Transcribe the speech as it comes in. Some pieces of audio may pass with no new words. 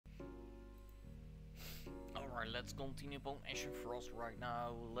let's continue upon Ashen right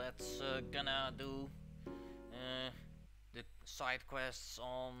now. Let's gonna do the side quests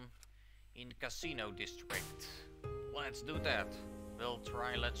in the casino district. Let's do that. We'll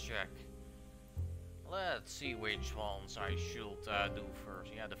try. Let's check. Let's see which ones I should do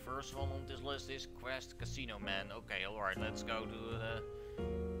first. Yeah, the first one on this list is Quest Casino Man. Okay, alright, let's go to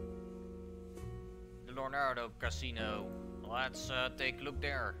the Leonardo Casino. Let's take a look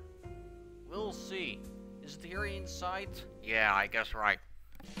there. We'll see. Is it here inside? Yeah, I guess right.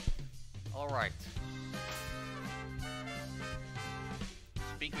 Alright.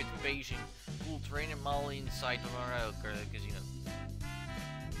 Speak with Beijing. Full trainer mall inside the Leonardo Casino.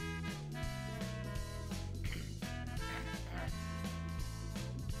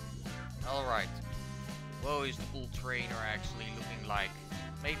 Alright. What is the bull trainer actually looking like?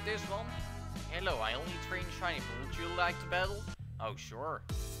 Mate, this one? Hello, I only train shiny, but would you like to battle? Oh, sure.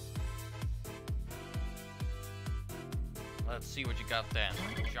 Let's see what you got then.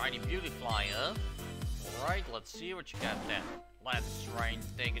 Shiny beauty fly, huh? Alright, let's see what you got then. Let's try and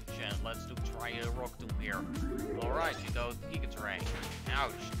take a chance. Let's try a rock tomb here. Alright, you go Giga Terrain.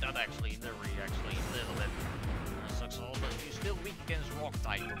 Ouch, that actually, literally, a little bit. Sucks a lot, but you're still weak against rock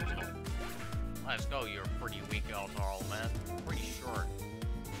type. Let's go, you're pretty weak after all, man. Pretty sure.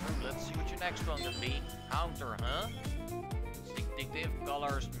 Let's see what your next one can be. Counter, huh? Distinctive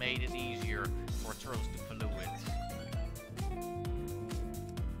colors made it easier for trolls to follow it.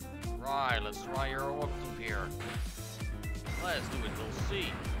 Right, let's try your rock tomb here. Let's do it, we'll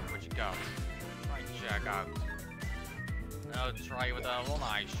see what you got. Try and check out. Now try with a one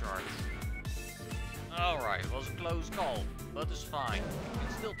eye shard. Alright, it was a close call, but it's fine. You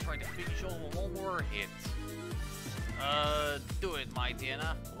can still try to finish off with one more hit. Do it, my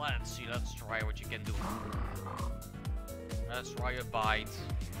Diana. Let's see, let's try what you can do. Let's try a bite.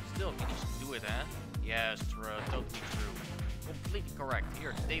 Still, can you do it, huh? Yes, true, totally true. Completely correct.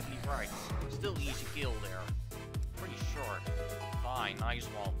 Here, definitely right. Still easy kill there. Pretty short. Fine, nice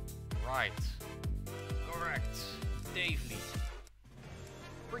one. Right. Correct. Definitely.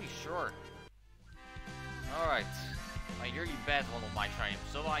 Pretty short. Alright. I nearly bet one of my shiny,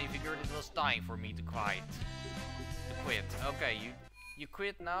 so I figured it was time for me to quit. Okay, you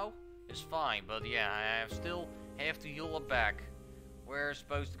quit now? It's fine, but yeah, I still have to heal it back. We're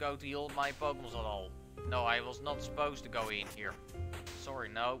supposed to go to heal my Pokemon at all. No, I was not supposed to go in here. Sorry,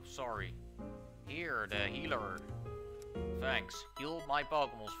 no, sorry. Here, the healer. Thanks. Heal my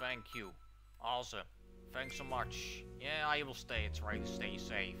Pokemon, thank you. Awesome. Thanks so much. Yeah, I will try to stay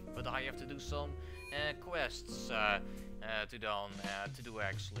safe. But I have to do some quests to do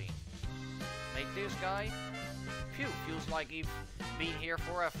actually. Make this guy. Phew, feels like he's been here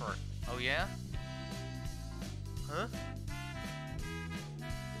forever. Oh yeah? Huh?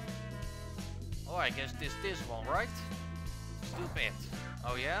 Oh, I guess this one, right? Stupid.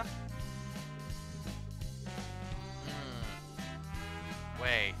 Oh yeah?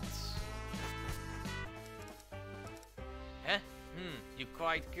 Wait. Huh? You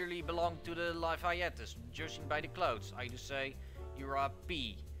quite clearly belong to the Lafayette, judging by the clothes. I do say you're a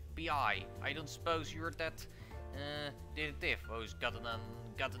P.I. I don't suppose you're that detective who's gotten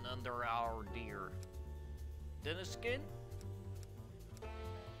under our deer. Then a skin?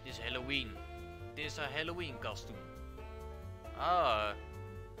 This Halloween. This a Halloween costume.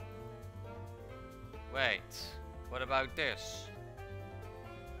 Wait. What about this?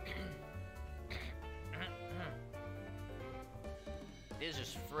 This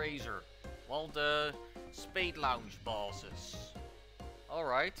is Fraser, one of the Spade Lounge bosses.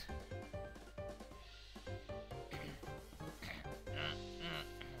 Alright.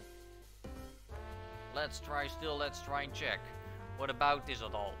 Let's try and check. What about this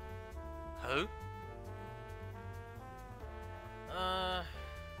at all? Huh?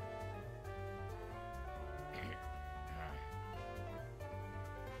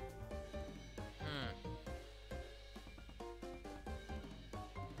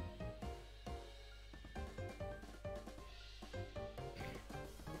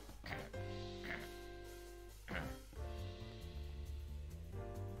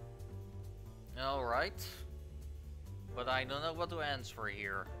 Alright. But I don't know what to answer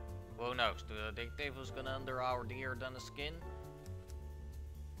here. Who knows? The detective was gonna under our deer than a skin?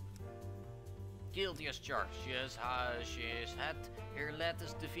 Guilty as charged. She has had her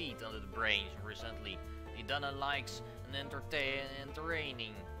latest defeat under the brains recently. He done likes an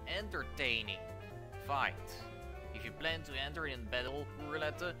entertaining fight. If you plan to enter in battle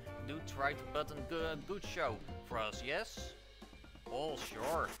roulette, do try to button good show for us, yes? Oh,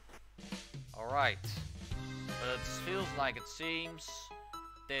 sure. Alright. But it feels like it seems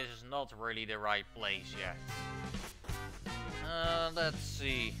this is not really the right place yet. Let's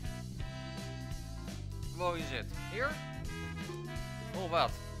see. What is it? Here? Oh,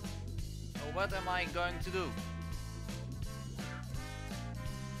 what? Oh, what am I going to do?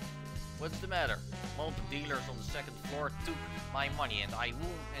 What's the matter? Multiple dealers on the second floor took my money and I would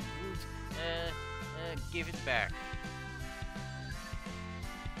give it back.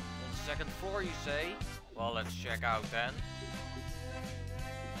 On the second floor, you say? Well, let's check out then.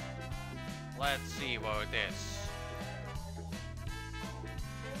 Let's see what it is.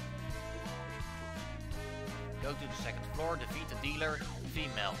 Go to the second floor, defeat the dealer,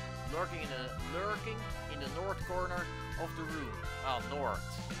 female, lurking in the north corner of the room. Ah, north.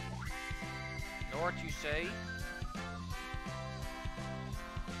 North, you say?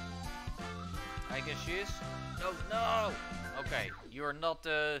 I guess she is. No, no. Okay, you're not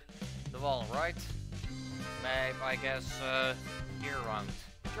the one, right? Maybe I guess here around.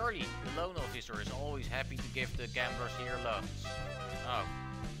 Charlie, the loan officer, is always happy to give the gamblers here loans. Oh.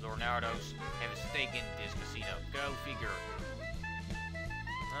 Leonardo's have a stake in this casino. Go figure.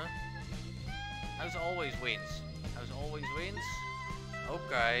 Huh? House always wins. House always wins?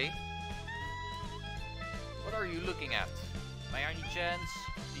 Okay. What are you looking at? By any chance,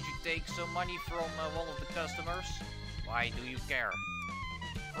 did you take some money from one of the customers? Why do you care?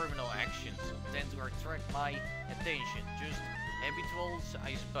 Criminal actions tend to attract my attention. Just habituals,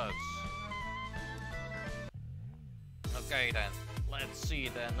 I suppose. Okay then. Let's see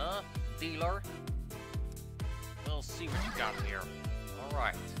then, dealer. We'll see what you got here.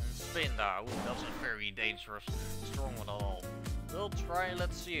 Alright, and spin now. That's a very dangerous, strong one at all. We'll try,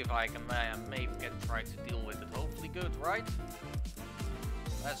 let's see if I can maybe try to deal with it. Hopefully good, right?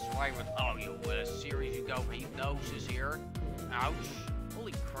 Let's try with, oh, you series you go for hypnosis here. Ouch.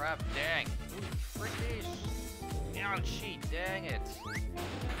 Holy crap, dang. Holy frick this. Ouchie, dang it.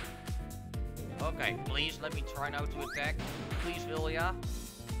 Okay, please let me try now to attack. Please, will ya?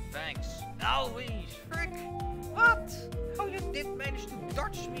 Thanks. Now, please, frick! What? How you did manage to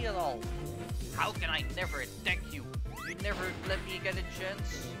dodge me at all? How can I never attack you? You never let me get a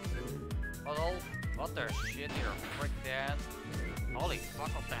chance? At all? What the shit here, frick Dan? Holy fuck,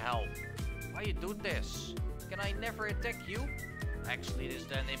 what the hell? Why you do this? Can I never attack you? Actually, it is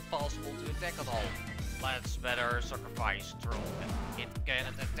then impossible to attack at all. Let's better sacrifice Troll. It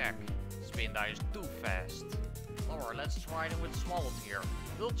cannot attack. Spin die is too fast. Or let's try it with Swallowed here.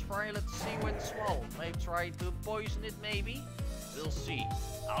 We'll try, let's see with Swallowed. Maybe try to poison it maybe? We'll see.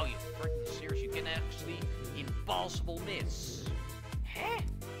 Oh, you freaking serious? You can actually impossible miss. Huh?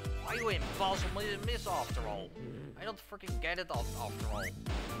 Why you impossible miss after all? I don't freaking get it after all. Why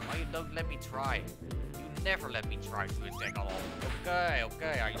you don't let me try? You never let me try to attack at all. Okay,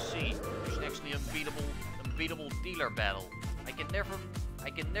 okay, I see. There's actually unbeatable dealer battle. I can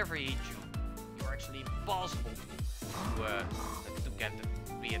never hit you. You're actually impossible to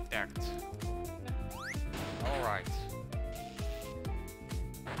be attacked. Alright.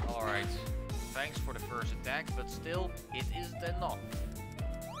 Alright. Thanks for the first attack, but still, it isn't enough.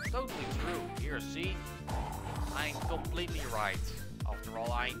 Totally true. Here, see? I'm completely right. After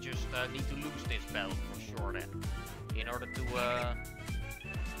all, I just need to lose this battle for sure then. In order to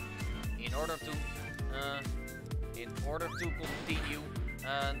continue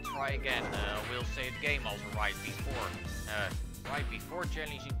and try again, we'll say the game also right before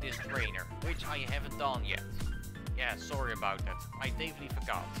challenging this trainer, which I haven't done yet. Yeah, sorry about that. I definitely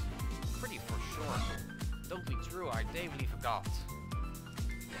forgot. Pretty for sure. Totally true, I definitely forgot.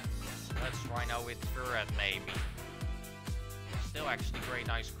 Let's try now with Ferret maybe. Still actually great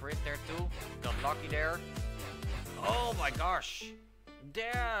nice crit there too. Got lucky there. Oh my gosh.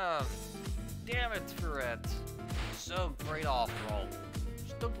 Damn. Damn it, Ferret. So great after all.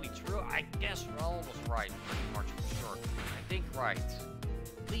 It's totally true. I guess Raul was right. Pretty much for sure. I think right.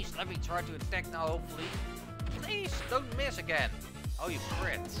 Please let me try to attack now, hopefully. Please don't miss again. Oh, you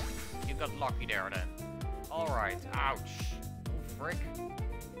crit. You got lucky there then. Alright. Ouch. Oh, frick.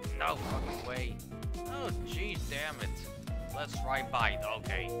 No fucking way. Oh, jeez, damn it. Let's try bite.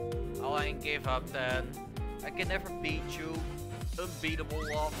 Okay. I'll give up then. I can never beat you. Unbeatable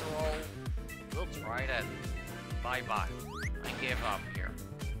after all. We'll try that. Bye-bye. I give up here.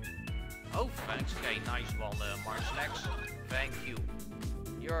 Oh, thanks. Okay, nice one, Marshlex. Thank you.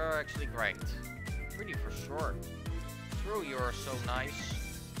 You're actually great. Pretty for sure. True, you're so nice.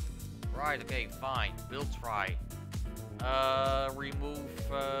 Right, okay, fine. We'll try. Remove,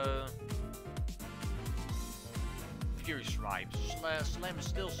 Fury Stripes. Slam is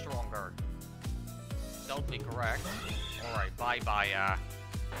still stronger. Totally correct. Alright, bye-bye,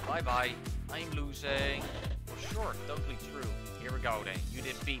 bye-bye. I'm losing. For sure, totally true. Here we go then. You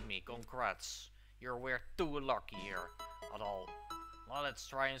did beat me. Congrats. We're too lucky here at all. Well, let's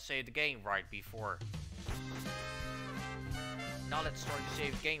try and save the game right before. Now let's try to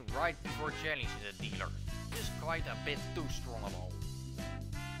save the game right before challenging the dealer. This is quite a bit too strong at all.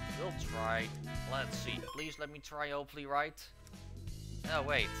 We'll try. Let's see. Please let me try, hopefully right. Oh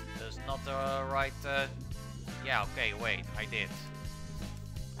wait, that's not the right... Yeah, okay, wait, I did.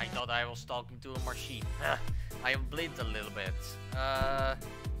 I thought I was talking to a machine. I am blind a little bit.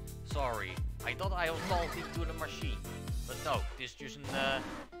 Sorry. I thought I was talking to the machine. But no, this just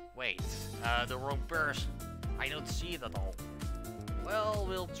wait, the wrong person. I don't see it at all. Well,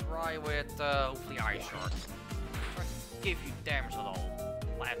 we'll try with, hopefully Ice Shard. Try to give you damage at all.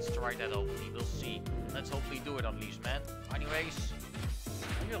 Let's try that, hopefully, we'll see. Let's hopefully do it at least, man. Anyways,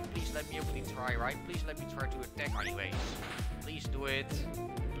 please let me hopefully try, right? Please let me try to attack, anyways. Please do it.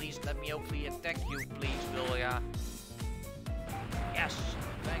 Please let me hopefully attack you, please, will ya? Yes,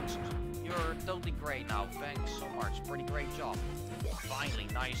 thanks. You're totally great now. Thanks so much. Pretty great job. Finally,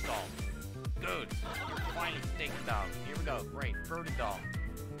 nice dog. Good. You're finally taken down. Here we go. Great. Pretty dog.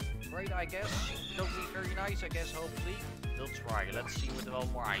 Great, I guess. Totally very nice, I guess, hopefully. We'll try. Let's see with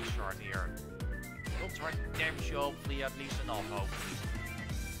one more Ice Shard here. We'll try to damage you, hopefully, at least enough, hopefully.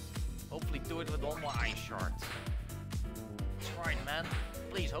 Hopefully do it with one more Ice Shard. That's right, man.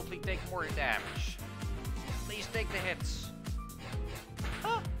 Please, hopefully take more damage. Please take the hits.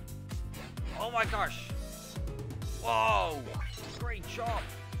 Huh? Oh my gosh. Whoa. Great job.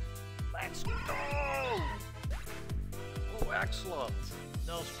 Let's go. Oh, excellent.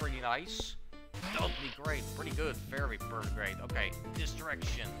 That was pretty nice. Totally great. Pretty good. Very great. Okay.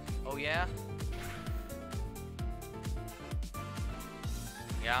 Distraction. Oh, yeah?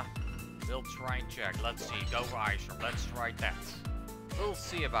 Yeah. We'll try and check. Let's see. Go for Ice Shard. Let's try that. We'll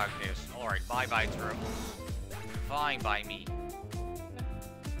see about this. Alright. Bye-bye, Turtles. Fine by me.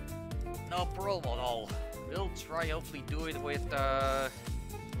 No problem at all. We'll try hopefully do it with,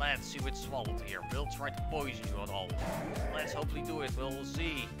 let's see with Swallowed here. We'll try to poison you at all. Let's hopefully do it. We'll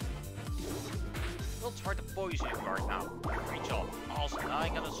see. We'll try to poison you right now. Great job. Awesome. Now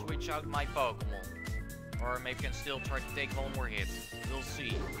I'm gonna switch out my Pokemon. Or maybe I can still try to take one more hit. We'll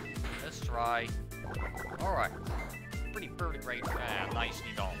see. Let's try. Alright. Pretty great.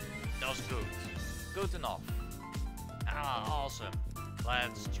 Nicely done. That's good. Good enough. Ah, awesome.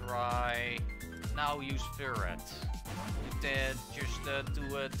 Let's try. Now use Ferret. Just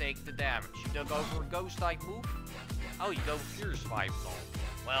to take the damage. You don't go for a ghost type move? Oh, you go Fierce Vibe at all.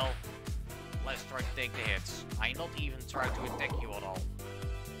 Well, let's try to take the hits. I not even try to attack you at all.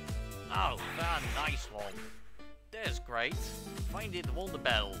 Oh, man, nice one. That's great. Find it, won the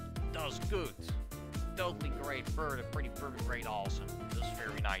battle. That's good. Totally great. Pretty great, awesome. That's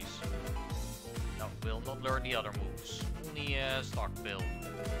very nice. No, we'll not learn the other moves. Only stock build.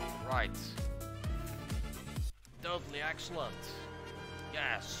 Right. Totally excellent.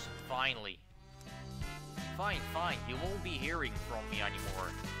 Yes, finally. Fine. You won't be hearing from me anymore.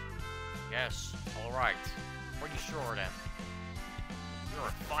 Yes, alright. Pretty sure then.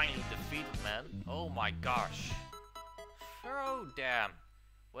 You're finally defeated, man. Oh my gosh. Oh, damn.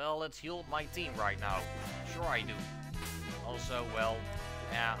 Well, let's heal my team right now. Sure I do. Also, well,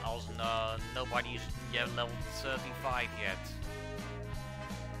 yeah, also nobody's yet level 35 yet.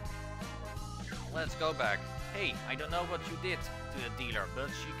 Let's go back. Hey, I don't know what you did to the dealer, but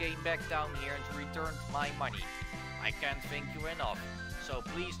you came back down here and returned my money. I can't thank you enough. So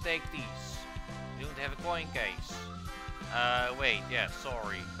please take these. You don't have a coin case. Wait, yeah,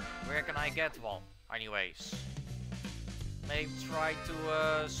 sorry. Where can I get one? Anyways. Maybe try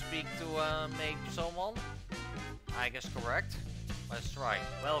to speak to maybe someone? I guess correct. Let's try.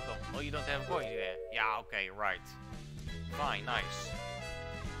 Welcome. Oh, you don't have a coin? Yeah, okay, right. Fine, nice.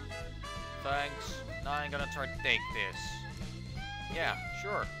 Thanks. Now I'm gonna try to take this. Yeah,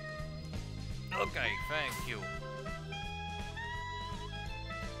 sure. Okay, thank you.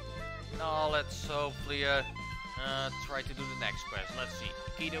 Now let's hopefully try to do the next quest. Let's see.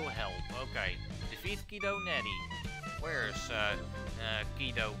 Kido help. Okay. Defeat Kido Netty. Where's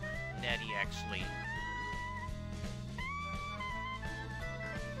Kido Netty actually?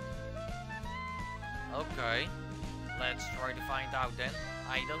 Okay. Let's try to find out then.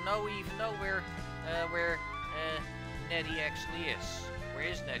 I don't even know where Netty actually is. Where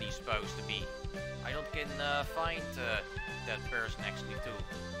is Netty supposed to be? I don't can find that person actually too.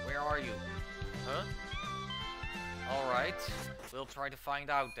 Where are you? Huh? Alright. We'll try to find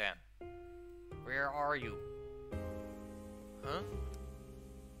out then. Where are you? Huh?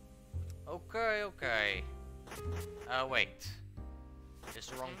 Okay. Wait. It's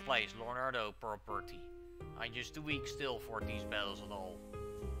the wrong place. Leonardo property. I'm just too weak still for these battles at all.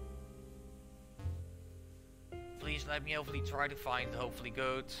 let me hopefully try to find it. Hopefully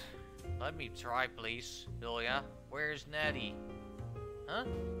good. Let me try, please. Will ya? Where's Nettie? Huh?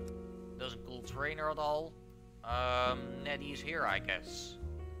 Doesn't cool trainer at all. Nettie's here, I guess.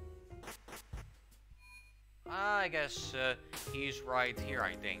 I guess he's right here,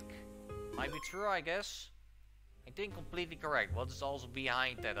 I think. Might be true, I guess. I think completely correct. What is also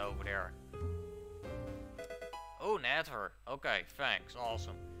behind that over there? Oh, Nether. Okay, thanks.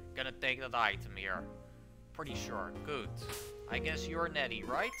 Awesome. Gonna take that item here. Pretty sure. Good. I guess you're Nettie,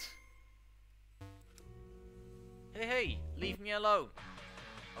 right? Hey, leave me alone.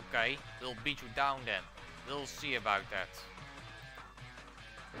 Okay, we'll beat you down then. We'll see about that.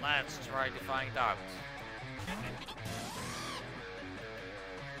 Let's try to find out.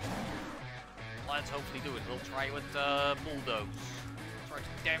 Let's hopefully do it. We'll try with bulldoze. Try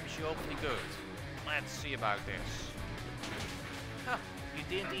to damage you hopefully good. Let's see about this. Huh, you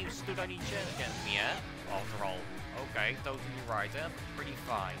didn't even stood any chance against me, eh? After all. Okay, totally right, eh? Pretty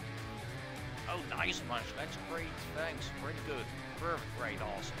fine. Oh, nice much. That's great. Thanks. Pretty good. Perfect. Great.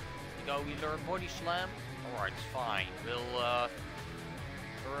 Awesome. We learn body slam. Alright, fine. We'll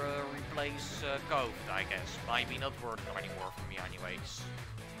replace code, I guess. Might be not working anymore for me anyways.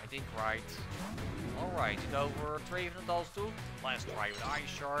 I think right. Alright, you go for Traven and Dolls too. Let's try with Ice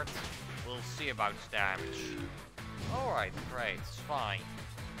Shard. We'll see about his damage. Alright, great. It's fine.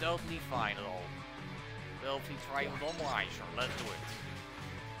 Totally fine at all. We'll try with one more Ice Shard. Let's do it.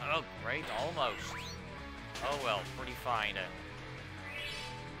 Oh, great. Almost. Oh well, pretty fine then.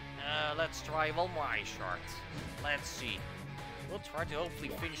 Let's try one more Ice Shard. Let's see. We'll try to hopefully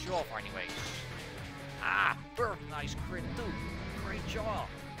finish you off anyways. Ah, perfect, nice crit too. Great job.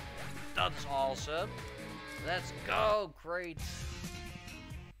 That's awesome. Let's go, great.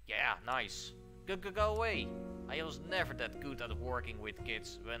 Yeah, nice. Go away. I was never that good at working with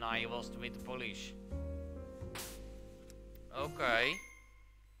kids when I was with the police. Okay.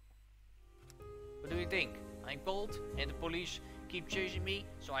 What do you think? I'm cold and the police keep chasing me,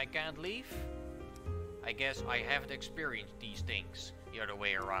 so I can't leave? I guess I haven't experienced these things the other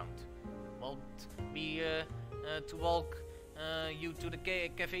way around. Want me to walk you to the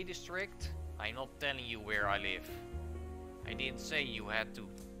cafe district? I'm not telling you where I live. I didn't say you had to.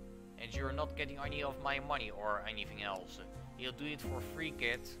 And you're not getting any of my money or anything else. You'll do it for free,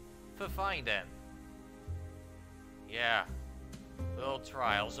 kid. Fine then. Yeah. We'll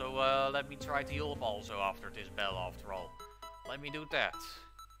try. Also, let me try to heal up also after this bell after all. Let me do that.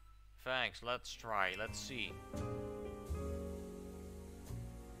 Thanks, let's try. Let's see.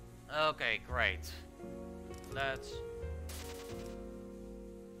 Okay, great.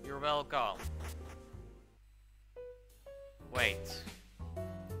 You're welcome. Wait.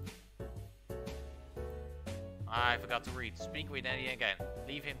 I forgot to read. Speak with Eddie again.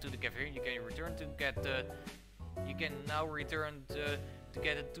 Leave him to the cafe. You can return to get the... You can now return to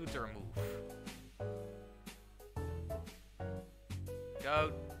get a tutor move.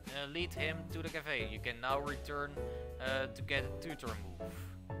 Go lead him to the cafe. You can now return to get a tutor move.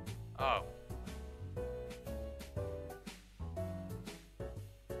 Oh.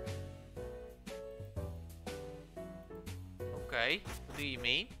 Okay. What do you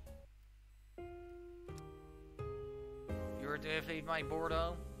mean? You're definitely my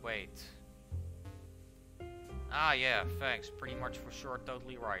Bordeaux? Wait. Ah, yeah, thanks. Pretty much for sure,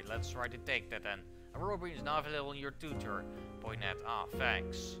 totally right. Let's try to take that then. A robbery is now available in your tutor. Poinet. Ah,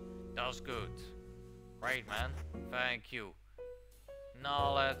 thanks. That's good. Great, man. Thank you.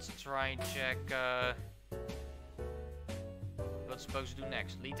 Now let's try and check what's supposed to do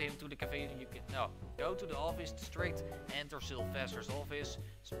next. Lead him to the cafe. You can go to the office district, enter Sylvester's office,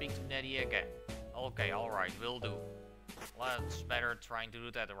 speak to Nettie again. Okay, alright, will do. Let's better trying to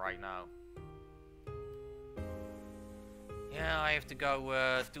do that right now. Yeah, I have to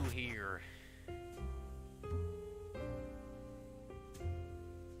go to here.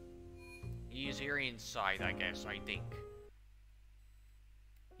 He is here inside, I guess, I think.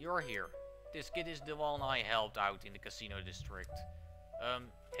 You're here. This kid is the one I helped out in the casino district.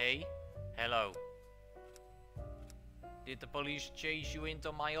 Hey? Hello. Did the police chase you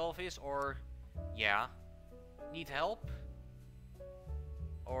into my office, or... Yeah? Need help?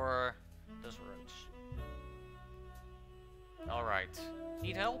 Or... Does roads? Alright.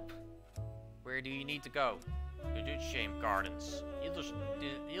 Need help? Where do you need to go? To the Shame Gardens.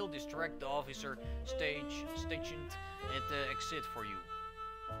 He'll distract the officer stationed at the exit for you.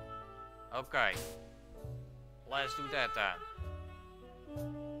 Okay. Let's do that then.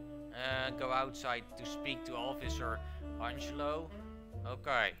 Go outside to speak to Officer Angelo.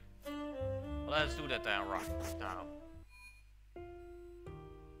 Okay. Let's do that then right now.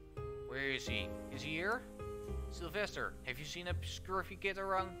 Where is he? Is he here? Sylvester, have you seen a scruffy kid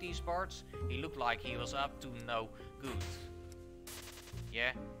around these parts? He looked like he was up to no good.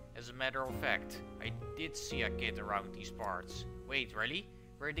 Yeah, as a matter of fact, I did see a kid around these parts. Wait, really?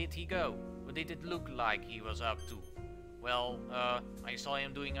 Where did he go? What did it look like he was up to? Well, I saw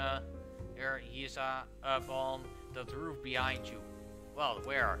him doing he is up on that roof behind you. Well,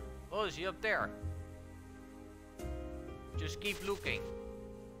 where? Oh, is he up there? Just keep looking.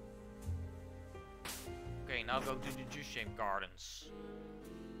 Okay, now go to the Ashen Gardens.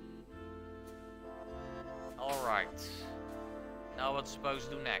 Alright. Now what's supposed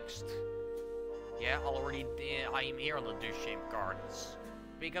to do next? Yeah, I am here on the Ashen Gardens.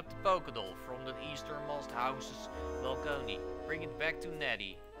 Pick up the Pokédoll from the easternmost house's balcony. Bring it back to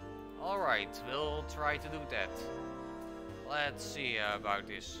Nettie. Alright, we'll try to do that. Let's see about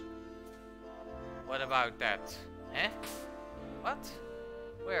this. What about that? Eh? What?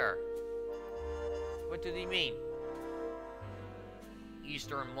 Where? What did he mean?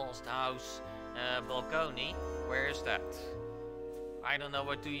 Easternmost house balcony? Where is that? I don't know,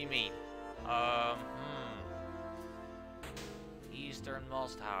 what do you mean?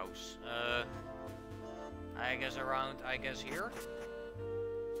 Easternmost house. I guess here?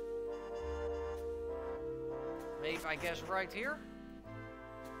 Maybe, I guess right here?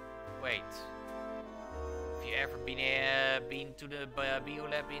 Wait. Have you ever been to the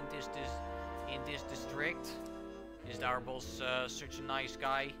biolab in this district? Is our boss such a nice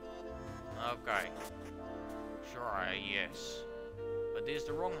guy? Okay. Sure, yes. But this is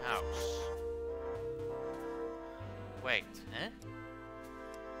the wrong house. Wait, huh?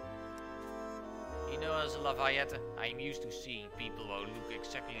 You know, as a Lafayette, I'm used to seeing people who look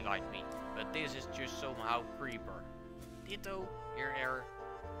exactly like me. But this is just somehow creeper. Ditto, here.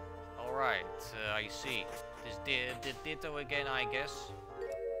 Alright, I see. This the Ditto again, I guess.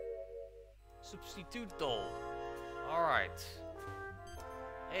 Substitute doll. Alright.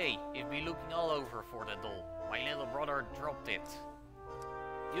 Hey, you've been looking all over for that doll. My little brother dropped it.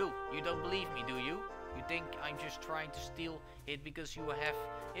 You don't believe me, do you? You think I'm just trying to steal it because you have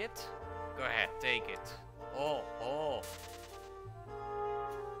it? Go ahead, take it. Oh.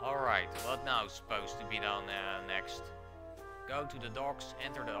 Alright, what now is supposed to be done next? Go to the docks,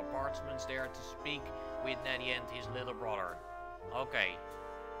 enter the apartments there to speak with Nettie and his little brother. Okay.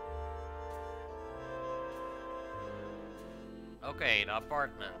 Okay, the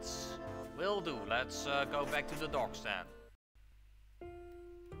apartments. Will do. Let's go back to the docks then.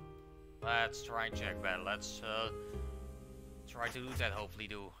 Let's try and check that. Let's try to do that, hopefully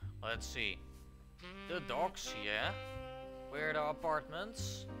do. Let's see. The docks, yeah? Where are the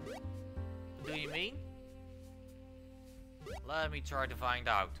apartments? What do you mean? Let me try to find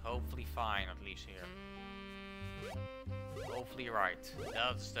out. Hopefully fine, at least here. Hopefully right.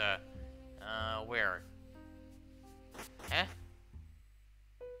 That's the... where? Huh?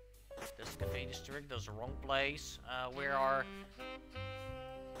 This cafe district, that's the wrong place. Where are...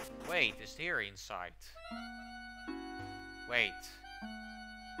 Wait, it's here inside. Wait.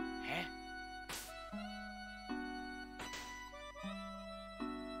 Huh?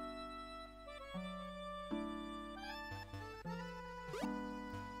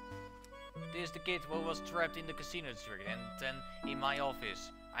 This is the kid who was trapped in the casino district and then in my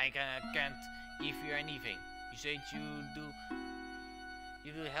office. I can't give you anything. You said you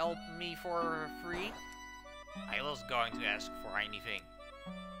do help me for free? I was going to ask for anything.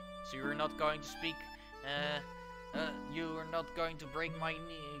 So you're not going to speak, you're not going to break my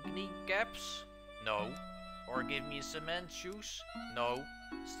kneecaps? No. Or give me cement shoes? No.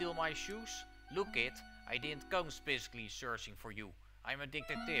 Steal my shoes? Look it, I didn't come specifically searching for you. I'm a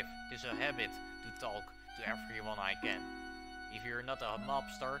detective. It is a habit to talk to everyone I can. If you're not a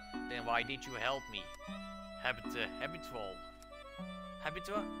mobster, then why did you help me? Habitual.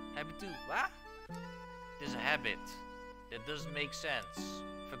 What? It is a habit. That doesn't make sense.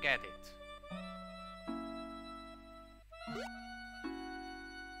 Forget it.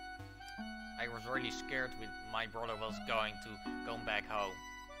 I was really scared when my brother was going to come back home.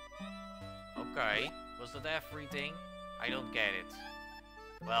 Okay, was that everything? I don't get it.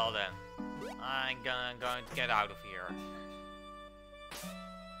 Well then, I'm going to get out of here.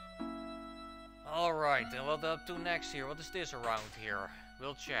 Alright, and what up to next here? What is this around here?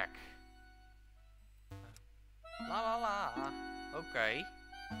 We'll check. La la la. Okay.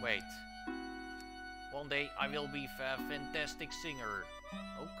 Wait. One day I will be a fantastic singer.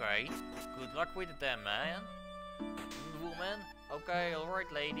 Okay. Good luck with them, man. Woman. Okay,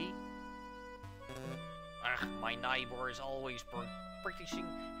 alright, lady. Ugh, my neighbor is always practicing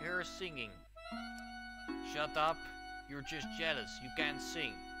her singing. Shut up. You're just jealous. You can't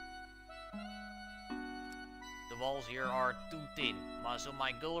sing. walls here are too thin. So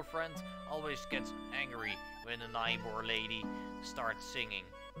my girlfriend always gets angry when a neighbor lady starts singing.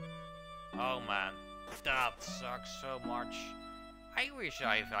 Oh man, that sucks so much. I wish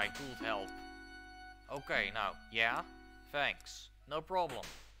I could help. Okay, now, yeah? Thanks. No problem.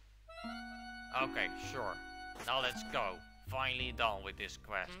 Okay, sure. Now let's go. Finally done with this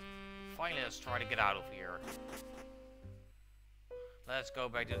quest. Finally, let's try to get out of here. Let's go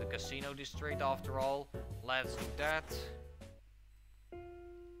back to the casino district after all. Let's do that.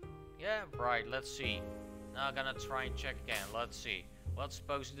 Yeah, right, let's see. Now I'm gonna try and check again. Let's see. What's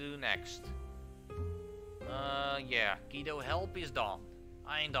supposed to do next? Yeah. Keto help is done.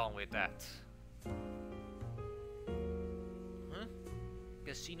 I ain't done with that. Huh?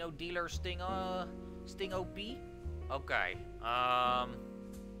 Casino dealer Sting OP? Okay.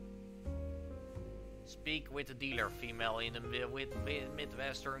 Speak with the dealer female in the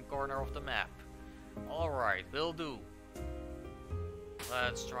midwestern corner of the map. Alright, will do.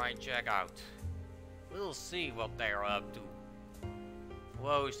 Let's try and check out. We'll see what they're up to.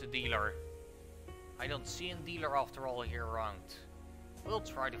 Who's the dealer? I don't see a dealer after all here around. We'll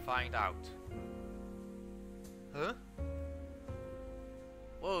try to find out. Huh?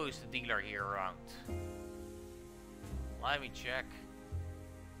 Who's the dealer here around? Let me check.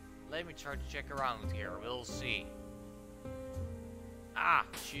 Let me try to check around here. We'll see. Ah,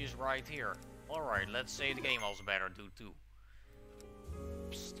 she's right here. Alright, let's say the game also better do too.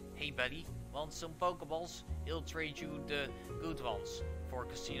 Psst, hey buddy, want some Pokeballs? He'll trade you the good ones for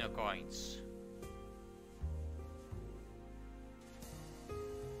casino coins.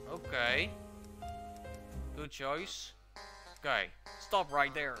 Okay. Good choice. Okay, stop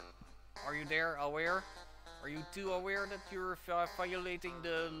right there. Are you there, aware? Are you too aware that you're violating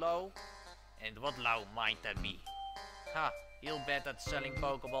the law? And what law might that be? Ha, he'll bet that selling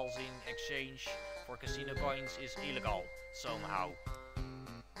Pokeballs in exchange for casino coins is illegal, somehow.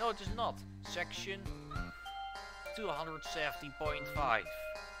 No, it is not. Section 270.5.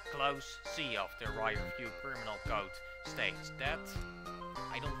 Clause C of the Riot Review Criminal Code states that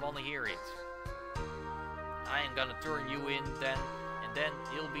I don't want to hear it. I am gonna turn you in then, and then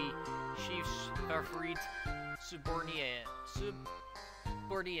you'll be Chief's favorite subordinate.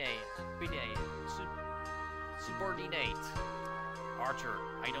 Archer,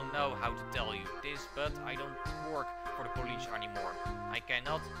 I don't know how to tell you this, but I don't work for the police anymore. I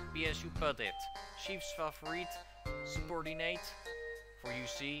cannot be as you put it. Chief's favorite subordinate. For you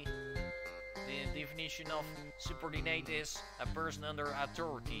see, the definition of subordinate is a person under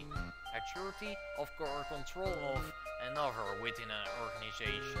authority. Authority of or control of another within an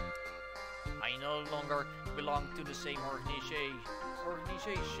organization. I no longer belong to the same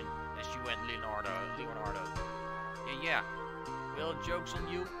organization as you and Leonardo. Yeah. Well, joke's on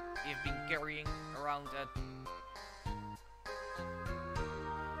you. You've been carrying around at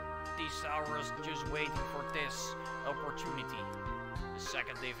these hours just waiting for this opportunity. The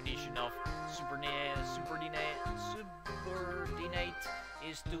second definition of subordinate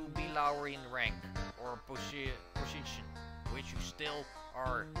is to be lower in rank or position, which you still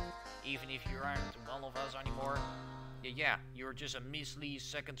are, even if you aren't one of us anymore. Yeah, you're just a measly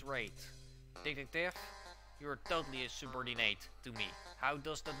second rate. Detective, you're totally a subordinate to me. How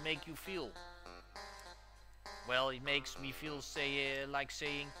does that make you feel? Well, it makes me feel like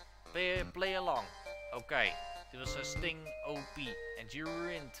saying, play along. Okay, it was a Sting OP, and you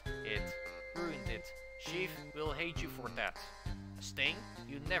ruined it. Chief will hate you for that. Sting,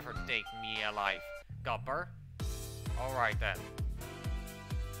 you never take me alive, Copper. Alright then.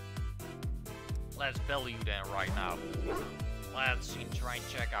 Let's belly you then right now. Let's try and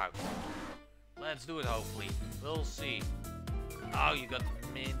check out. Let's do it hopefully. We'll see. Oh, you got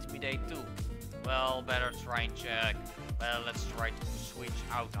intimidate too. Well, better try and check. Well, let's try to switch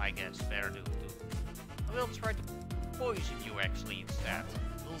out, I guess. Better do too. We'll try to poison you actually instead.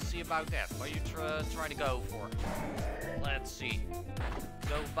 We'll see about that. What are you trying to go for? Let's see.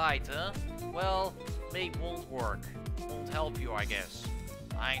 Go bite, huh? Well, maybe won't work. Won't help you, I guess.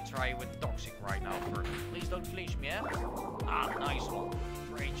 I try with toxic right now first. Please don't flinch me, eh? Ah, nice one.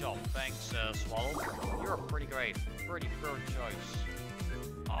 Great job. Thanks, Swallow. You're pretty great. Pretty good choice.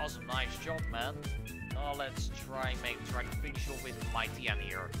 Awesome, nice job, man. Now let's try to finish off with my TN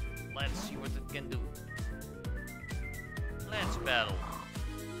here. Let's see what it can do. Let's battle.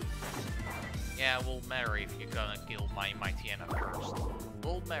 Yeah, it won't matter if you're gonna kill my Tiana first.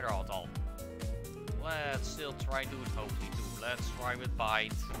 Won't matter at all. Let's still try to do it hopefully too. Let's try with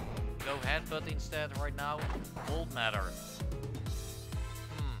bite. Go headbutt instead right now. Won't matter.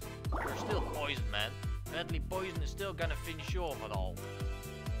 You're still poisoned, man. Deadly poison is still gonna finish you off at all.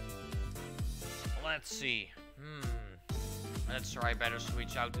 Let's see. Let's try better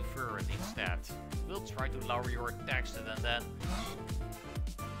switch out to Furret instead. We'll try to lower your attacks and then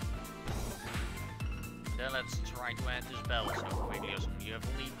let's try to end this battle so quickly. You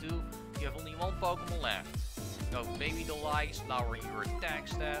have only one Pokemon left. Go Baby Doll Eyes, lower your attack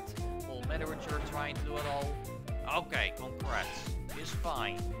stat. Won't matter what you're trying to do at all. Okay, congrats. It's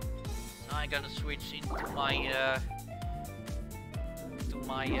fine. I'm gonna switch into my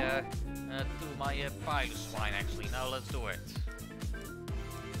Pilot Swine actually. Now let's do it.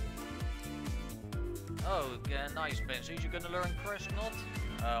 Oh, nice, Ben. So you're gonna learn Crush Knot?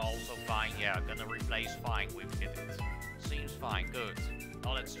 Also fine, yeah, gonna replace Fine with it. Seems fine, good.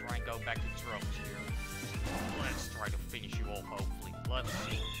 Now let's try and go back to Trunks here. Let's try to finish you off, hopefully. Let's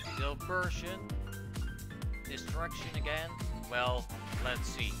see. Still Persian. Destruction again. Well, let's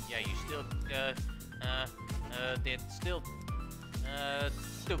see. Yeah, you still,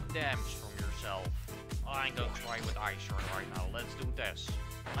 took damage from yourself. I'm gonna try with Ice Shard right now. Let's do this.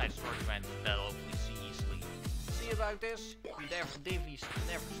 Let's try to end the battle, hopefully see easily. See about this? You definitely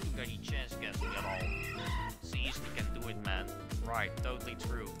never stood any chance against me at all. See easily can do it, man. Right, totally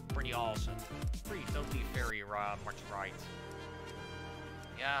true. Pretty awesome. Totally very much right.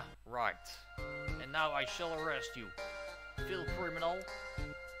 Yeah, right. And now I shall arrest you. Feel criminal?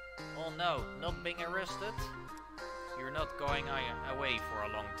 Oh no, not being arrested? You're not going away for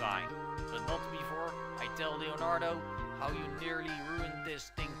a long time. But not before I tell Leonardo how you nearly ruined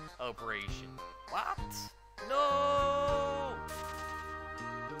this sting operation. What? No!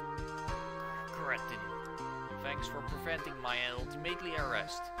 Cretin. Thanks for preventing my ultimately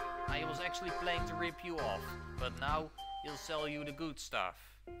arrest. I was actually planning to rip you off, but now he'll sell you the good stuff.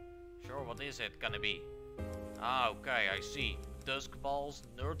 Sure, what is it gonna be? Ah, okay, I see. Dusk balls,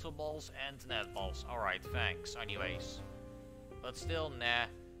 Nurtle balls, and net balls. Alright, thanks, anyways. But still, nah.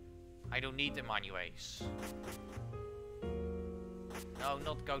 I don't need them anyways. No,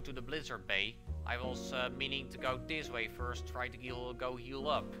 not go to the Blizzard Bay. I was meaning to go this way first, try to go heal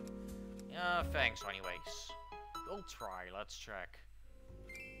up. Yeah, thanks anyways. We'll try, let's check.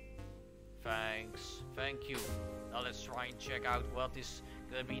 Thanks, thank you. Now let's try and check out what is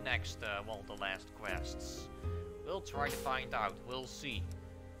gonna be next, well, the last quests. We'll try to find out, we'll see.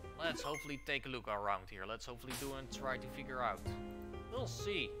 Let's hopefully take a look around here. Let's hopefully do and try to figure out. We'll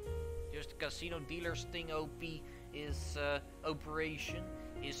see. Just the casino dealer sting OP is, operation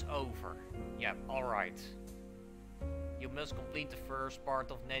is over. Yep, alright. You must complete the first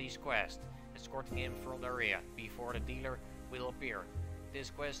part of Neddy's quest, escorting him from the area before the dealer will appear. This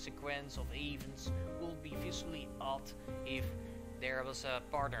quest sequence of events will be visually odd if there was a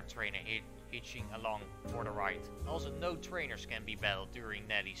partner trainer hitching along for the ride. Also, no trainers can be battled during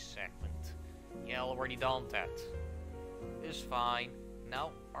Neddy's segment. Yeah, already done that. It's fine.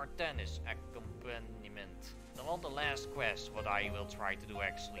 Now, our tennis accompaniment. Not on the last quest, what I will try to do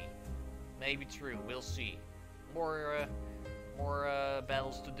actually. Maybe true, we'll see. More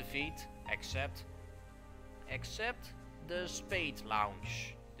battles to defeat, except the Spade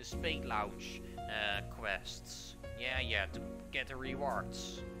Lounge. The Spade Lounge quests. Yeah, to get the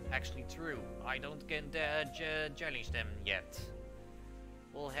rewards. Actually true, I don't get challenge them yet.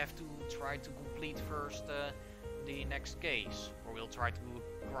 We'll have to try to complete first the next case. Or we'll try to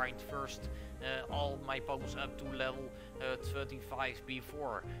grind first all my Pokemon up to level 35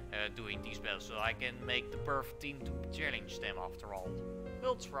 before doing these battles. So I can make the perfect team to challenge them after all.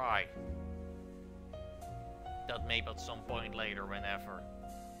 We'll try. That maybe at some point later, whenever.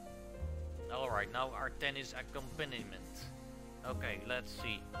 Alright, now our tennis accompaniment. Okay, let's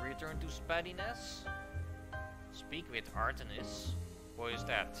see. Return to Spadiness. Speak with Artemis. What is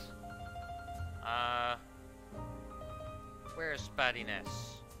that? Where is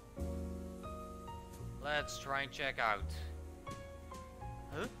Spadiness? Let's try and check out.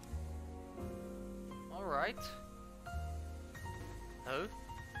 Huh? Alright. Huh?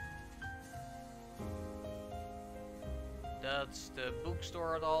 That's the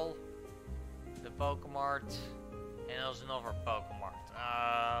bookstore at all. The Pokemart. And there's another Pokemart.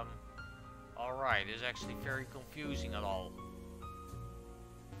 Alright, it's actually very confusing at all.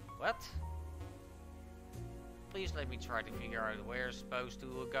 What? Please let me try to figure out where it's supposed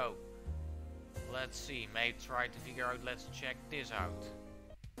to go. Let's see, maybe try to figure out, let's check this out.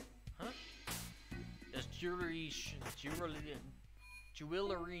 Huh? There's jewelry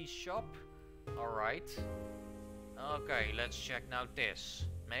shop? Alright. Okay, let's check now this.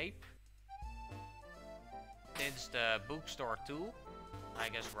 Maybe? This is the bookstore too? I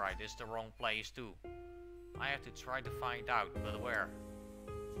guess right, it's the wrong place too. I have to try to find out, but where?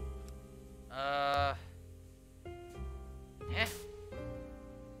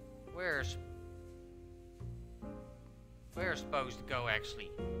 Where's supposed to go actually?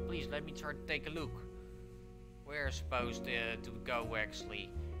 Please let me try to take a look. Where's supposed to go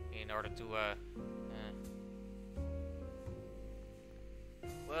actually in order to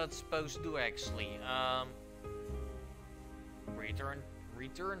what's supposed to do actually? Return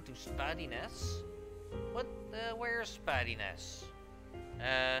to Spadiness? What? Where's Spadiness?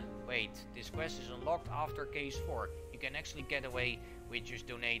 Wait, this quest is unlocked after case 4. You can actually get away with just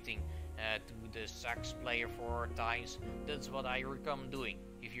donating to the Sax player 4 times. That's what I recommend doing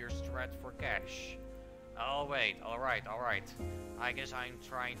if you're strapped for cash. Oh wait, alright. I guess I'm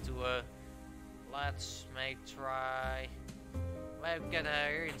trying to let's get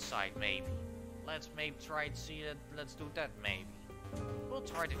her inside maybe. Let's maybe try to see that. Let's do that maybe. We'll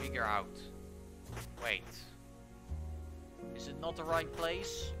try to figure out. Wait. Is it not the right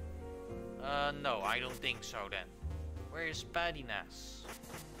place? No, I don't think so then. Where is Spadiness?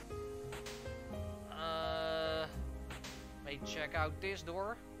 May check out this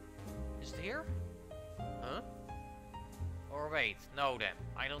door. Is it here? Huh? Or wait, no then.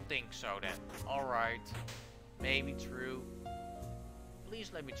 I don't think so then. Alright. Maybe true.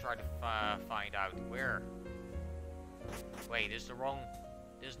 Please let me try to find out where. Wait, this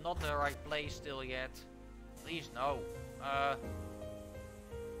is not the right place still yet. Please no.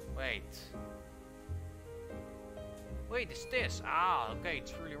 Wait. Wait, it's this. Ah, okay,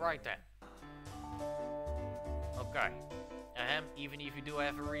 it's really right then. Okay. Even if you do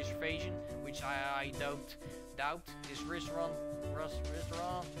have a reservation, which I don't doubt, this restaurant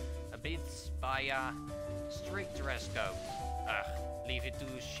a bit by a strict dress code. Leave it to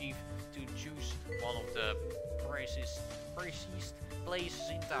a chief to choose one of the priciest places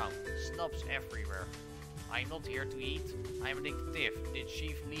in town. Snobs everywhere. I'm not here to eat. I'm a detective. Did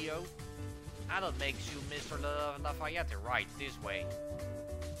Chief Leo? That makes you Mr. Lafayette. Right, this way.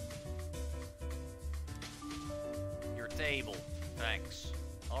 Your table. Thanks.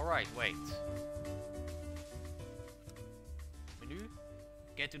 Alright, wait. Menu?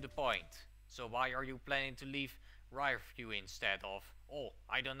 Get to the point. So why are you planning to leave Riverview instead of... Oh,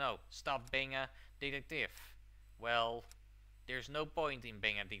 I don't know. Stop being a detective. Well, there's no point in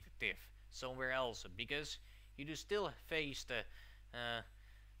being a detective somewhere else, because you do still face the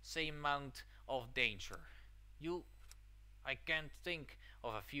same amount of danger. I can't think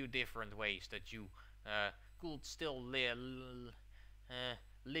of a few different ways that you could still live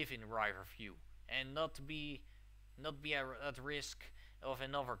in Riverview and not be at risk of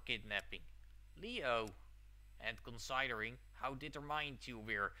another kidnapping. Leo, and considering how determined you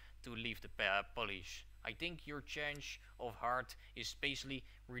were to leave the police, I think your change of heart is basically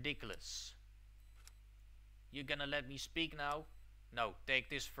ridiculous. You gonna let me speak now? No, take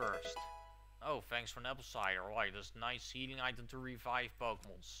this first. Oh, thanks for an apple cider. Right, that's a nice healing item to revive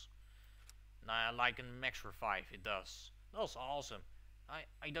Pokemons. Nah, like an Max Revive, it does. That's awesome.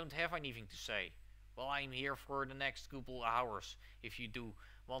 I don't have anything to say. Well, I'm here for the next couple hours if you do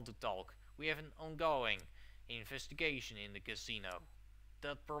want to talk. We have an ongoing investigation in the casino.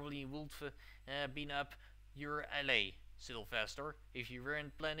 That probably would been up your alley, Sylvester, if you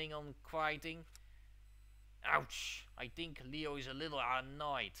weren't planning on quieting. Ouch! I think Leo is a little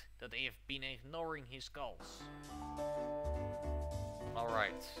annoyed that I have been ignoring his calls.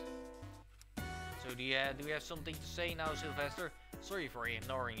 Alright. So do you have something to say now, Sylvester? Sorry for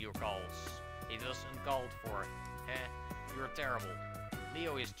ignoring your calls. It was uncalled for. You're terrible.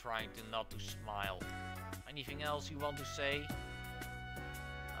 Leo is trying not to smile. Anything else you want to say?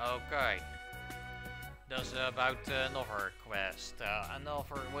 Okay. That's about another quest.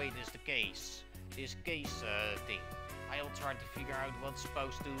 Wait, is the case. This case thing. I'll try to figure out what's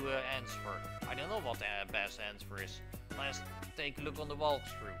supposed to answer. I don't know what the best answer is. Let's take a look on the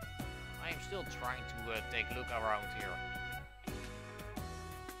walkthrough. I am still trying to take a look around here.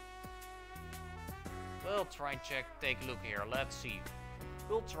 We'll try and take a look here. Let's see.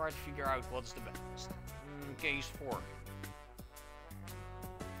 We'll try to figure out what's the best. Case 4.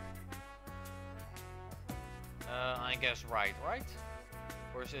 I guess right?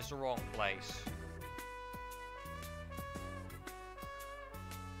 Or is this the wrong place?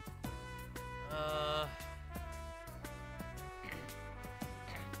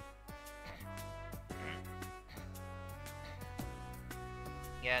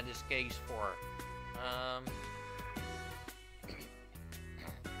 Yeah, this case 4.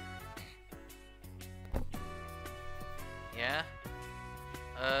 Yeah.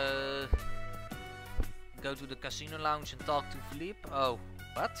 Go to the casino lounge and talk to Philippe. Oh,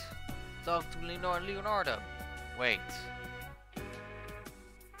 what? Talk to Leonardo. Wait.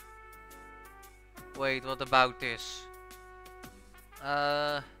 Wait, what about this?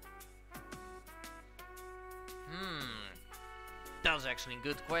 actually a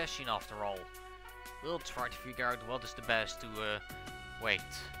good question after all. We'll try to figure out what is the best to, wait.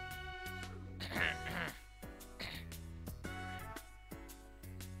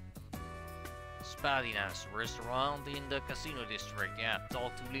 Spadinas, restaurant in the casino district. Yeah,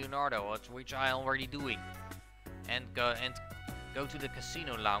 talk to Leonardo, which I already doing. And go to the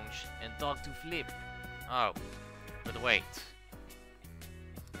casino lounge and talk to Flip. Oh, but wait.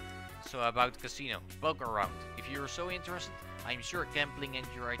 So about casino, poke around. If you're so interested, I'm sure gambling and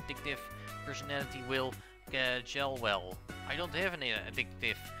your addictive personality will gel well. I don't have an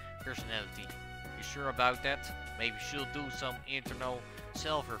addictive personality. You sure about that? Maybe she'll do some internal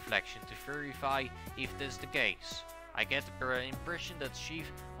self-reflection to verify if that's the case. I get the impression that she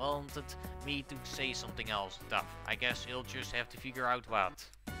wanted me to say something else tough. I guess you'll just have to figure out what.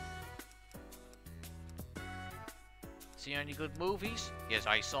 See any good movies? Yes,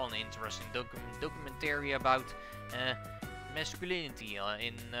 I saw an interesting documentary about masculinity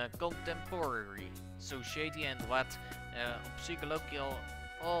in contemporary society and what psychological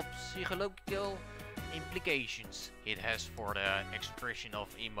implications it has for the expression of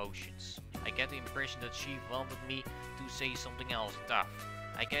emotions. I get the impression that she wanted me to say something else tough.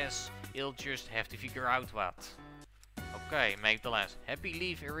 I guess you'll just have to figure out what. Okay, make the last. Happy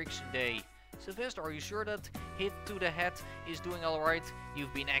Leaf Erickson Day. Sylvester, are you sure that hit to the head is doing alright?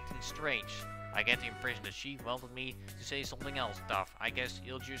 You've been acting strange. I get the impression that she wanted me to say something else tough. I guess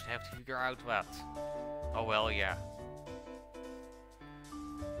you'll just have to figure out what. Oh well, yeah.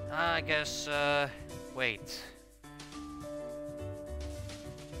 I guess, wait.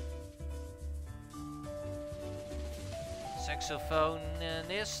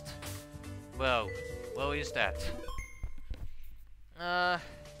 Saxophonist? Whoa, what is that?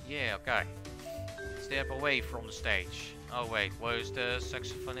 Yeah, okay. Step away from the stage. Oh wait, where's the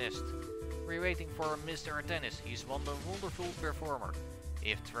saxophonist? We're waiting for Mr. Tennis. He's a wonderful performer.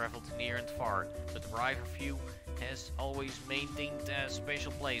 If traveled near and far, but River View has always maintained a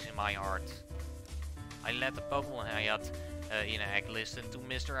special place in my heart. I let the Pokemon I had in a egg listen to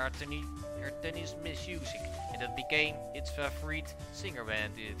Mr. Artenis' music, and it became its favorite singer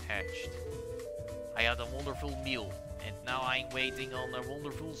when it hatched. I had a wonderful meal, and now I'm waiting on a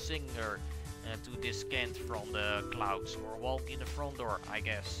wonderful singer to descend from the clouds or walk in the front door, I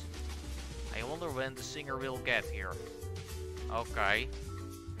guess. I wonder when the singer will get here. Okay.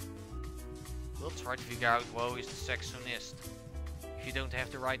 We'll try to figure out who is the saxophonist. If you don't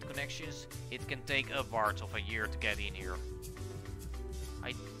have the right connections, it can take upwards of a year to get in here.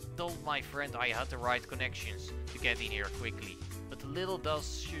 I told my friend I had the right connections to get in here quickly, but little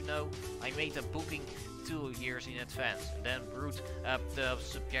does she know I made a booking 2 years in advance and then brought up the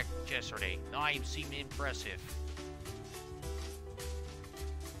subject yesterday. Now I seem impressive.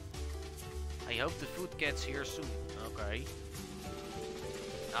 I hope the food gets here soon. Okay.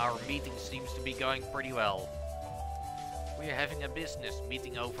 Our meeting seems to be going pretty well. We're having a business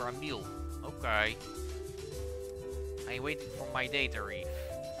meeting over a meal. Okay. I'm waiting for my data reef.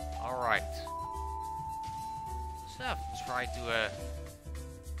 Alright. So let's try to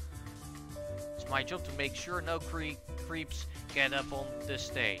it's my job to make sure no creeps get up on the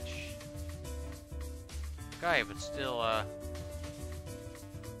stage. Okay, but still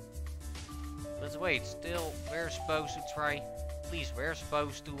but wait, still we're supposed to try. Please, we're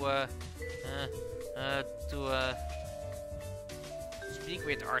supposed to speak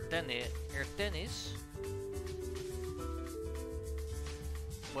with Artenis.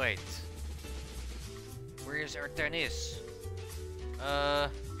 Wait. Where is Artenis?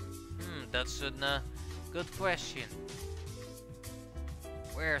 That's a good question.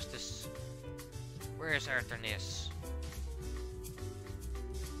 Where's this? Where's Artenis?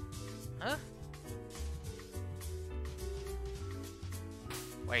 Huh?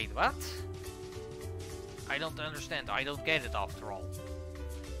 Wait, what? I don't understand. I don't get it after all.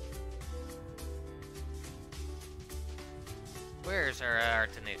 Where's our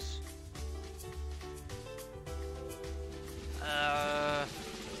Artenis? I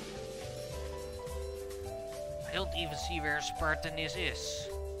don't even see where Spartanis is.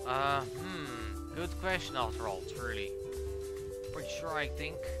 Good question after all, it's really. Pretty sure I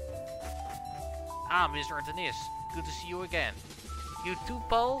think. Ah, Mr. Artenis, good to see you again. You too,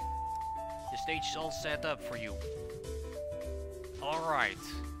 Paul? The stage is all set up for you. Alright.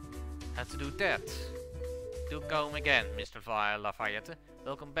 Had to do that. Do come again, Mr. Lafayette.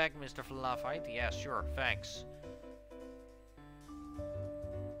 Welcome back, Mr. Lafayette. Yeah, sure, thanks.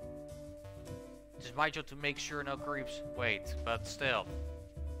 It's my job to make sure no creeps. Wait, but still.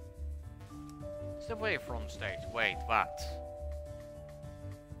 Step away from stage. Wait, what?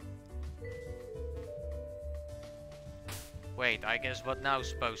 Wait, I guess what now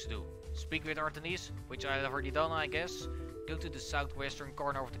supposed to do? Speak with Artemis, which I have already done, I guess. Go to the southwestern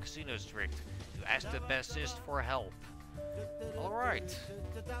corner of the casino district to ask the bassist for help. Alright.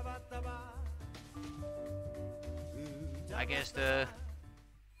 I guess the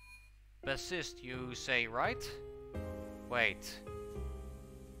bassist you say, right? Wait.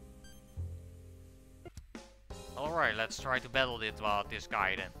 Alright, let's try to battle this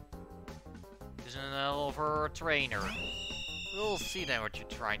guy then. He's an over trainer. We'll see then what you're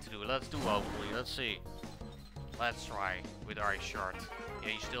trying to do. Let's do hopefully. Let's see. Let's try with ice shard. Yeah,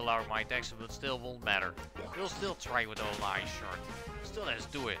 you still lowered my attacks, but still won't matter. We'll still try with all ice shard. Still, let's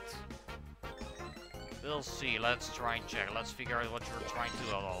do it. We'll see. Let's try and check. Let's figure out what you're trying to do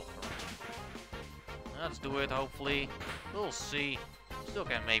at all. Let's do it. Hopefully, we'll see. Still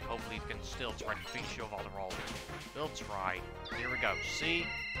can maybe. Hopefully, it can still try to finish you off on the roll. We'll try. Here we go. See,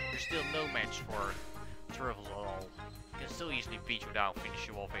 there's still no match for Truffles at all. Can still easily beat you down, finish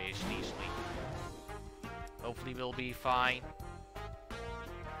you off easily. Hopefully we'll be fine.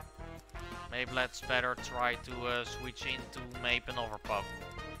 Maybe let's better try to switch into maybe another pub.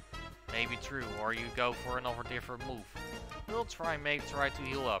 Maybe true, or you go for another different move. We'll try to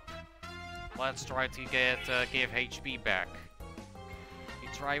heal up. Let's try to give HP back. You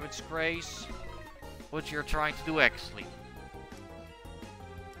try with Grace. What you're trying to do actually.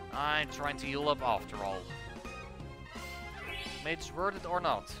 I'm trying to heal up after all. Maybe it's worth it or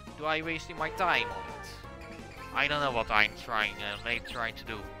not. Do I wasting my time on it? I don't know what I'm trying to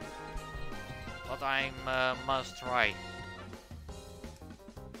do. But I must try.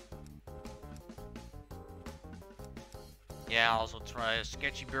 Yeah, also try a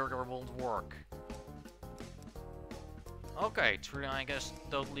sketchy burger won't work. Okay, I guess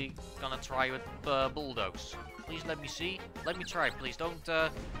totally gonna try with bulldogs. Please let me see. Let me try, please. Don't.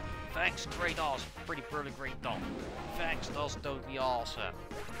 Thanks, great, awesome. Pretty great done. Thanks, that's totally awesome.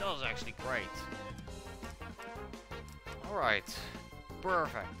 That was actually great. Alright.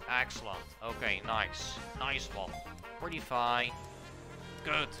 Perfect. Excellent. Okay, nice. Nice one. Pretty fine.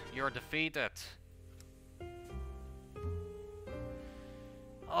 Good. You're defeated.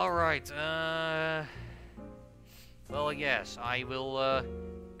 Alright, well, yes, I will,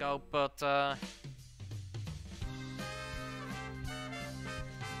 go, but,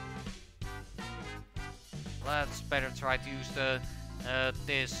 let's better try to use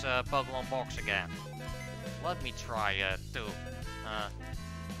this Pokemon box again. Let me try to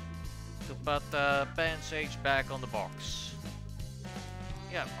put the Pansage back on the box.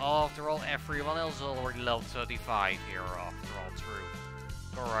 Yeah, after all, everyone else is already level 35 here, after all, true.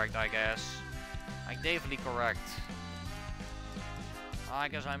 Correct, I guess. I'm definitely correct. I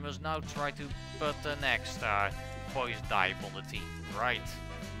guess I must now try to put the next poison type on the team. Right.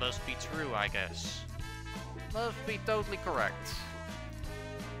 Must be true, I guess. Must be totally correct.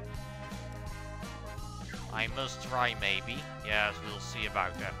 I must try, maybe. Yes, we'll see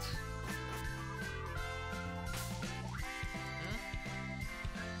about that.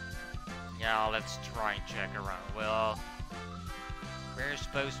 Yeah, let's try and check around. Well, where it's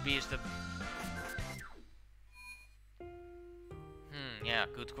supposed to be is the... yeah,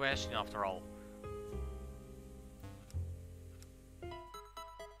 good question after all.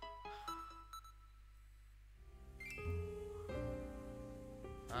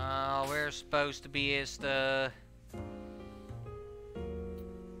 Where it's supposed to be is the...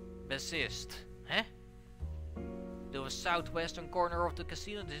 bassist. Huh? The southwestern corner of the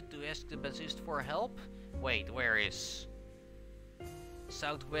casino to ask the bassist for help? Wait, where is...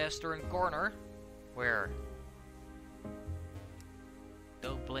 southwestern corner? Where?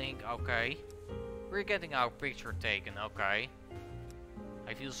 Don't blink, okay. We're getting our picture taken, okay.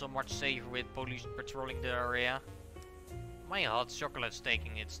 I feel so much safer with police patrolling the area. My hot chocolate's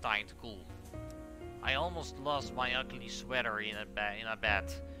taking its time to cool. I almost lost my ugly sweater in a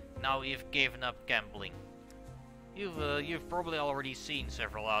bet. Now you've given up gambling. You've probably already seen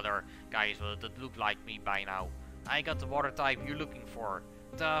several other guys that look like me by now. I got the water type you're looking for.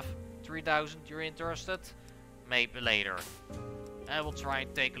 Tough, 3000, you're interested? Maybe later. I will try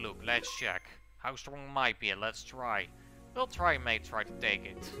and take a look, let's check. How strong might be it, let's try. We'll try, mate, try to take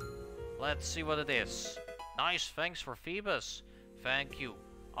it. Let's see what it is. Nice, thanks for Phoebus. Thank you.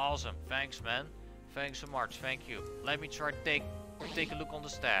 Awesome, thanks man. Thanks so much, thank you. Let me try to take a look on the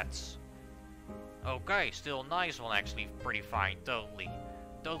stats. Okay, still a nice one actually, pretty fine, totally.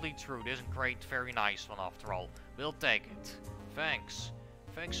 Totally true, this is a great, very nice one after all. We'll take it. Thanks.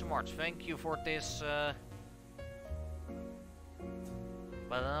 Thanks so much, thank you for this,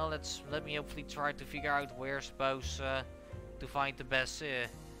 But now let me hopefully try to figure out where we're supposed to find the best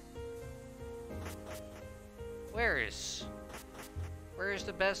Where is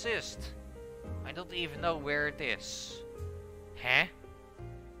the bassist? I don't even know where it is. Huh?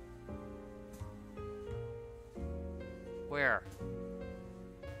 Where?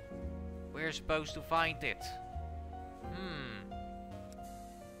 We're supposed to find it.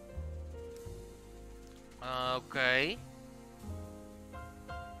 Okay.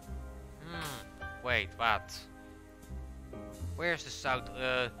 Wait, what? Where's the south,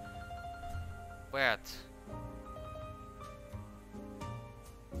 what?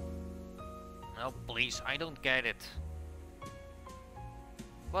 Oh, please, I don't get it.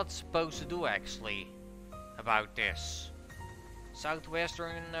 What's supposed to do, actually, about this?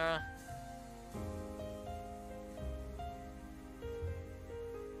 Southwestern,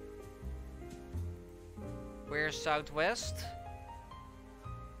 Where's southwest?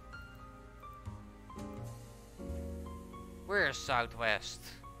 Where's southwest?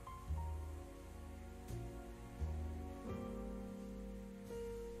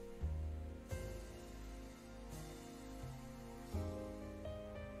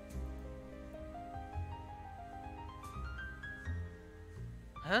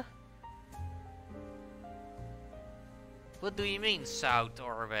 Huh? What do you mean south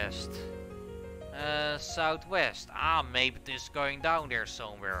or west? Southwest. Ah, maybe it is going down there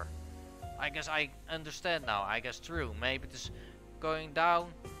somewhere. I guess I understand now. I guess true. Maybe it is going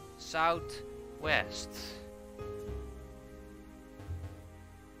down southwest.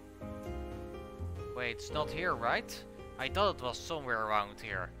 Wait, it's not here, right? I thought it was somewhere around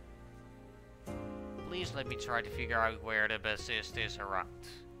here. Please let me try to figure out where the bassist is around.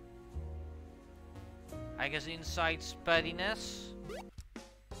 I guess inside Spadiness?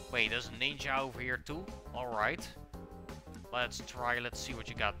 Wait, there's a ninja over here too? Alright. Let's see what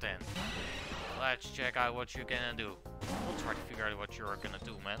you got then. Let's check out what you're gonna do. We'll try to figure out what you're gonna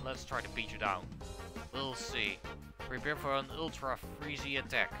do, man. Let's try to beat you down. We'll see. Prepare for an ultra freezy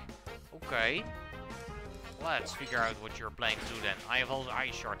attack. Okay. Let's figure out what you're planning to do then. I have also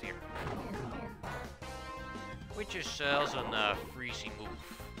Ice Shard here. Which is also a freezy move.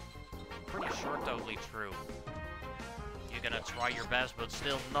 Pretty sure totally true. You're gonna try your best, but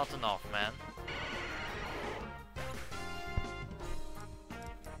still not enough, man.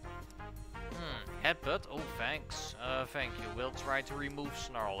 Headbutt? Oh, thanks. Thank you. We'll try to remove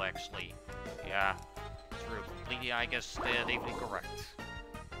Snarl, actually. Yeah, true. Completely, I guess, definitely correct.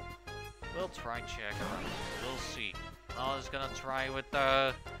 We'll try check. We'll see. I was gonna try with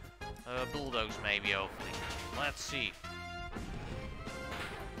Bulldoze, maybe, hopefully. Let's see.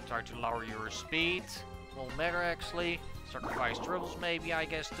 Try to lower your speed. Won't matter, actually. Sacrifice dribbles, maybe, I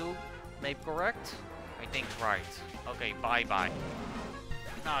guess, too. Maybe correct? I think right. Okay, bye-bye.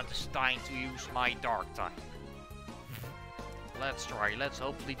 Now it's time to use my Dark type. Let's try. Let's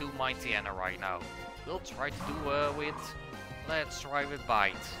hopefully do my Tiana right now. We'll try to do with... Let's try with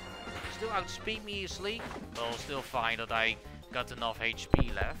Bite. Still outspeed me easily. But I'll still find that I got enough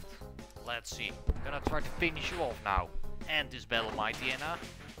HP left. Let's see. Gonna try to finish you off now. End this battle, my Tiana.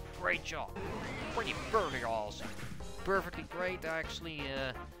 Great job. Pretty awesome. Perfectly great, actually.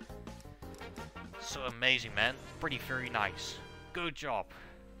 So amazing, man. Pretty very nice. Good job.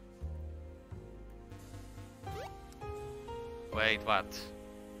 Wait, what?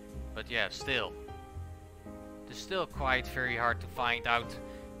 But yeah, still. It's still quite very hard to find out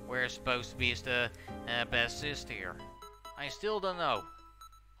where it's supposed to be is the bassist here. I still don't know.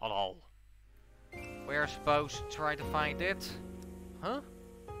 Hello. We're supposed to try to find it? Huh?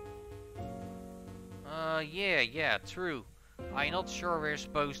 Yeah, true. I'm not sure we're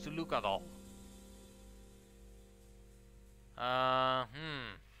supposed to look at all.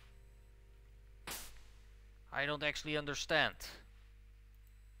 I don't actually understand.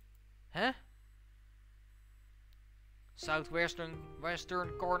 Huh? Southwestern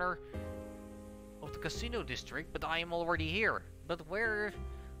corner of the casino district, but I am already here. But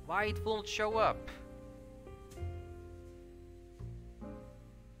why it won't show up?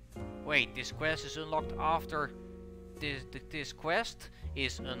 Wait, this quest is unlocked after... This quest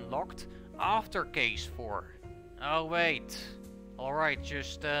is unlocked after case 4. Oh wait. Alright,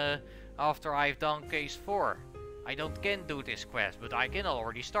 just after I've done case 4. I can't do this quest, but I can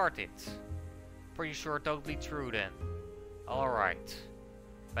already start it. Pretty sure totally true then. Alright.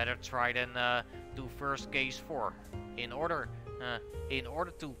 Better try then do first case 4. In order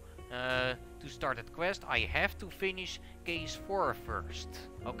to start that quest, I have to finish case 4 first.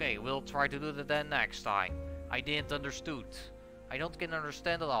 Okay, we'll try to do that then next time. I didn't understood. I don't can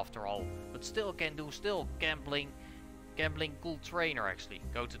understand it after all, but still can do gambling cool trainer actually.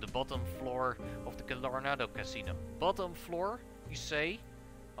 Go to the bottom floor of the Coronado Casino. Bottom floor, you say?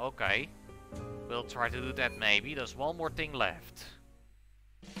 Okay. We'll try to do that maybe. There's one more thing left.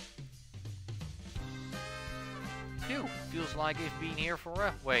 Phew, feels like I've been here for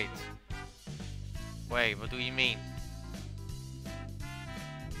a... Wait, what do you mean?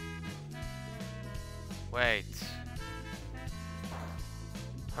 Wait.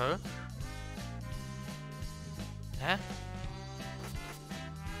 Huh? Huh?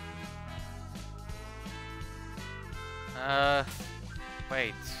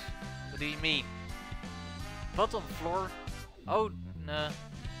 Wait. What do you mean? Bottom floor? Oh, no.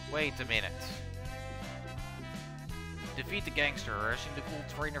 Wait a minute. Defeat the gangsters and the cool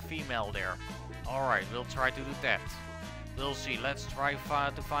trainer female there. Alright, we'll try to do that. We'll see, let's try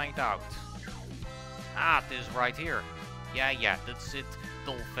to find out. Ah, this right here. Yeah, that's it,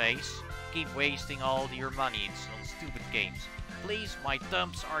 dollface. Keep wasting all your money on stupid games. Please, my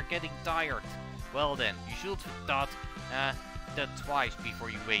thumbs are getting tired. Well then, you should have thought that twice before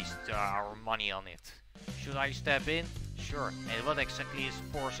you waste our money on it. Should I step in? Sure. And what exactly is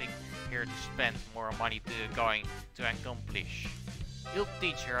forcing here to spend more money going to accomplish? You'll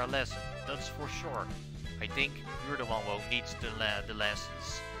teach her a lesson, that's for sure. I think you're the one who needs the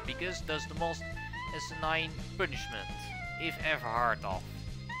lessons, because that's the most asinine punishment, if ever heard of.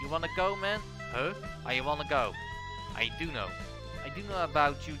 You wanna go, man? Huh? I wanna go. I do know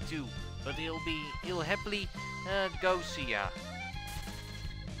about you too, but he'll happily go see ya.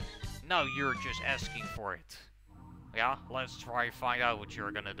 Now you're just asking for it. Yeah, let's try find out what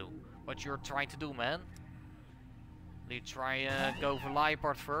you're gonna do. What you're trying to do, man. Let's try go for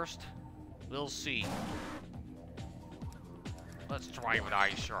Liepard first. We'll see. Let's try with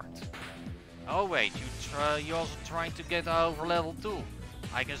Ice Shard. Oh wait, you also trying to get over level 2.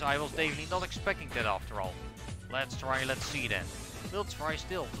 I guess I was definitely not expecting that after all. Let's try, let's see then. We'll try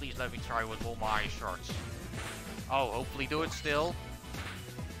still. Please let me try with all my Ice Shards. Oh, hopefully do it still.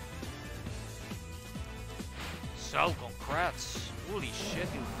 So, congrats. Holy shit,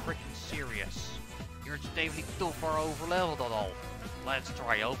 you freaking serious. You're definitely too far over leveled at all. Let's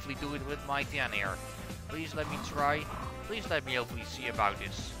try, hopefully do it with my 10 here. Please let me try. Please let me hopefully see about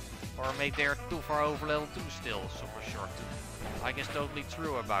this. Or maybe they're too far over level 2 still, so for sure too. I guess totally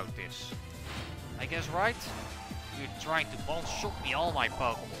true about this. I guess right? You're trying to one-shot me all my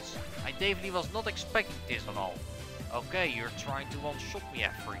Pokémons. I definitely was not expecting this at all. Okay, you're trying to one-shot me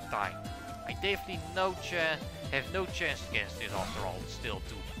every time. I definitely have no chance against this after all, still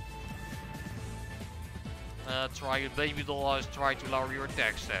too. Try your baby doll, always try to lower your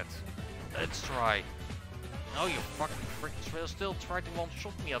attack stat. Let's try. No, you fucking freaking still try to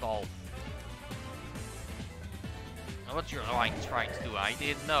one-shot me at all. What you're trying to do, I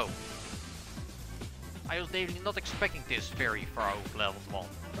didn't know. I was definitely not expecting this very far over leveled 1.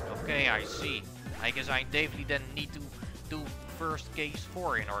 Okay, I see. I guess I definitely then need to do first case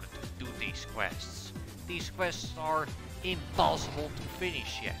 4 in order to do these quests. These quests are impossible to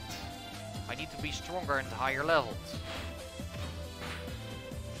finish yet. I need to be stronger and higher leveled.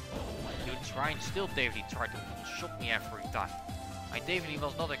 You still definitely try to shoot me every time. I definitely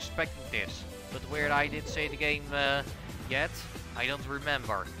was not expecting this, but where I did say the game yet, I don't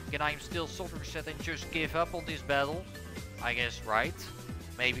remember. Can I still soft reset and just give up on this battle? I guess right.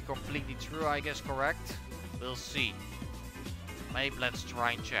 Maybe completely true, I guess correct. We'll see. Maybe let's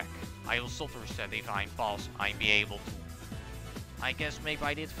try and check. I will soft reset if I'm pass, I'll be able to. I guess maybe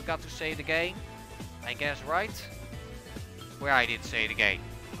I did forgot to say the game. I guess right? Where I did say the game.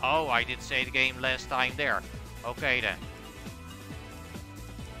 Oh, I did say the game last time there. Okay then.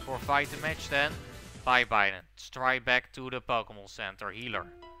 For fight the match then. Bye bye then. Let's try back to the Pokemon Center healer.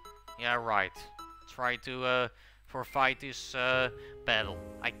 Yeah right. Try to for fight this battle.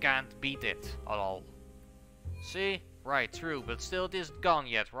 I can't beat it at all. See? Right, true, but still it isn't gone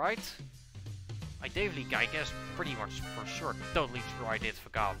yet, right? I guess pretty much for sure, totally true, I did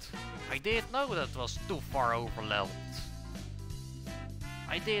forgot. I didn't know that was too far over leveled.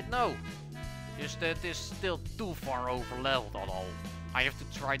 I didn't know. Just that it is still too far over leveled at all. I have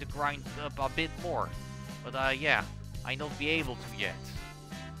to try to grind up a bit more. But yeah, I not be able to yet.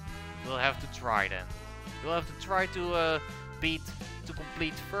 We'll have to try then. We'll have to try to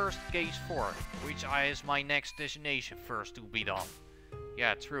complete first case 4, which is my next destination first to be done.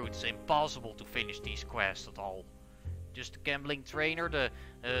 Yeah, true, it's impossible to finish these quests at all. Just the gambling trainer, the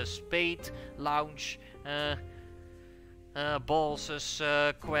spade lounge bosses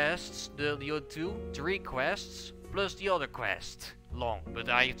quests, the 3 quests, plus the other quest. Long, but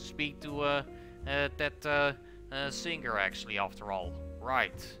I have to speak to that singer actually after all.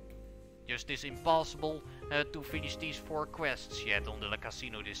 Right. Just it's impossible to finish these 4 quests yet on the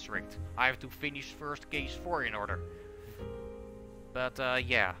casino district. I have to finish first case 4 in order. But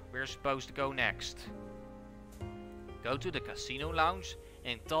yeah, we're supposed to go next. Go to the casino lounge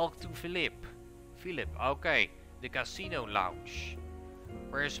and talk to Philip. Philip, okay, the casino lounge.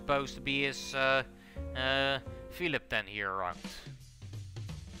 We're supposed to be is Philip then here around.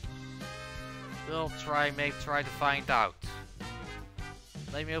 We'll maybe try to find out.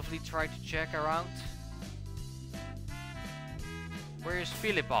 Let me hopefully try to check around. Where is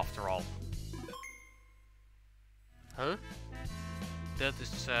Philip after all? Huh? That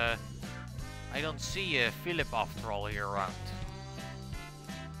is I don't see Philip after all here around.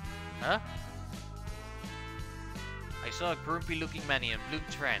 Huh? I saw a grumpy looking man in blue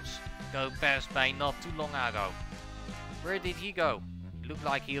trench go past by not too long ago. Where did he go? It looked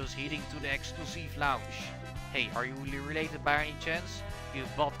like he was heading to the exclusive lounge. Hey, are you really related by any chance? You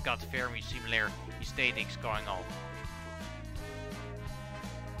both got very similar aesthetics going on.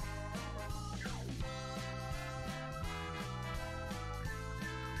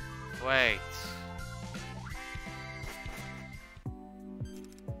 Wait.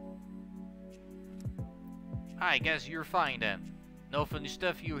 I guess you're fine then. No funny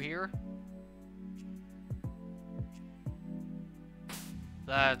stuff you hear?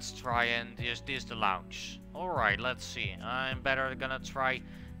 Let's try and just this the lounge. Alright, let's see. I'm better try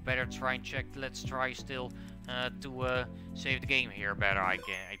and check. Let's try still to save the game here better. I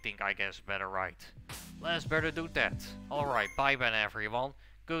guess better, right. Let's better do that. Alright, bye then everyone.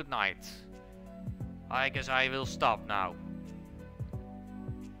 Good night. I guess I will stop now.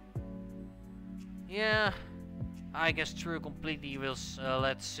 Yeah, I guess true completely will.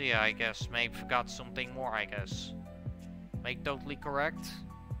 Let's see, I guess maybe forgot something more, I guess. Make totally correct.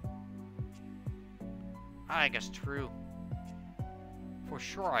 I guess true. For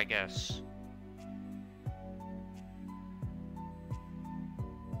sure, I guess.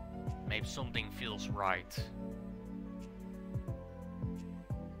 Maybe something feels right.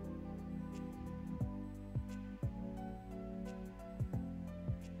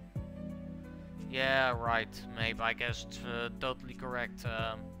 Yeah, right. Maybe I guess totally correct.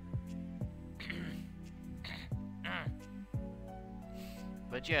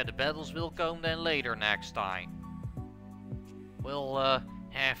 But yeah, the battles will come then later next time. We'll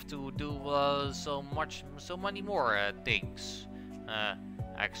have to do so many more things.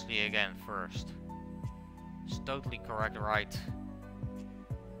 Actually, again first. It's totally correct, right?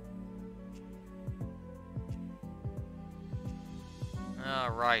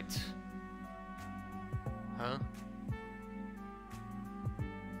 Right. Huh?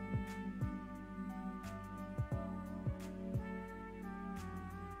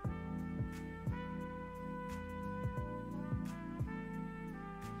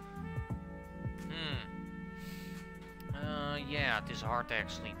 Yeah, it is hard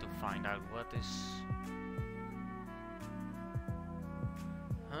actually to find out what is...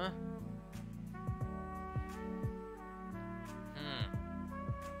 Huh?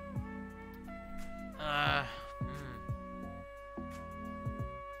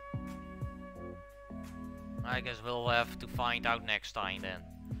 I guess we'll have to find out next time then.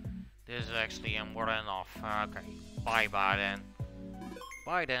 This is actually more than enough. Okay, bye then.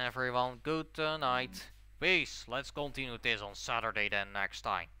 Bye then everyone, good night. Peace, let's continue this on Saturday then next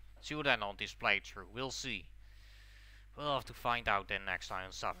time. See you then on this playthrough, we'll see. We'll have to find out then next time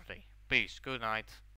on Saturday. Peace, good night.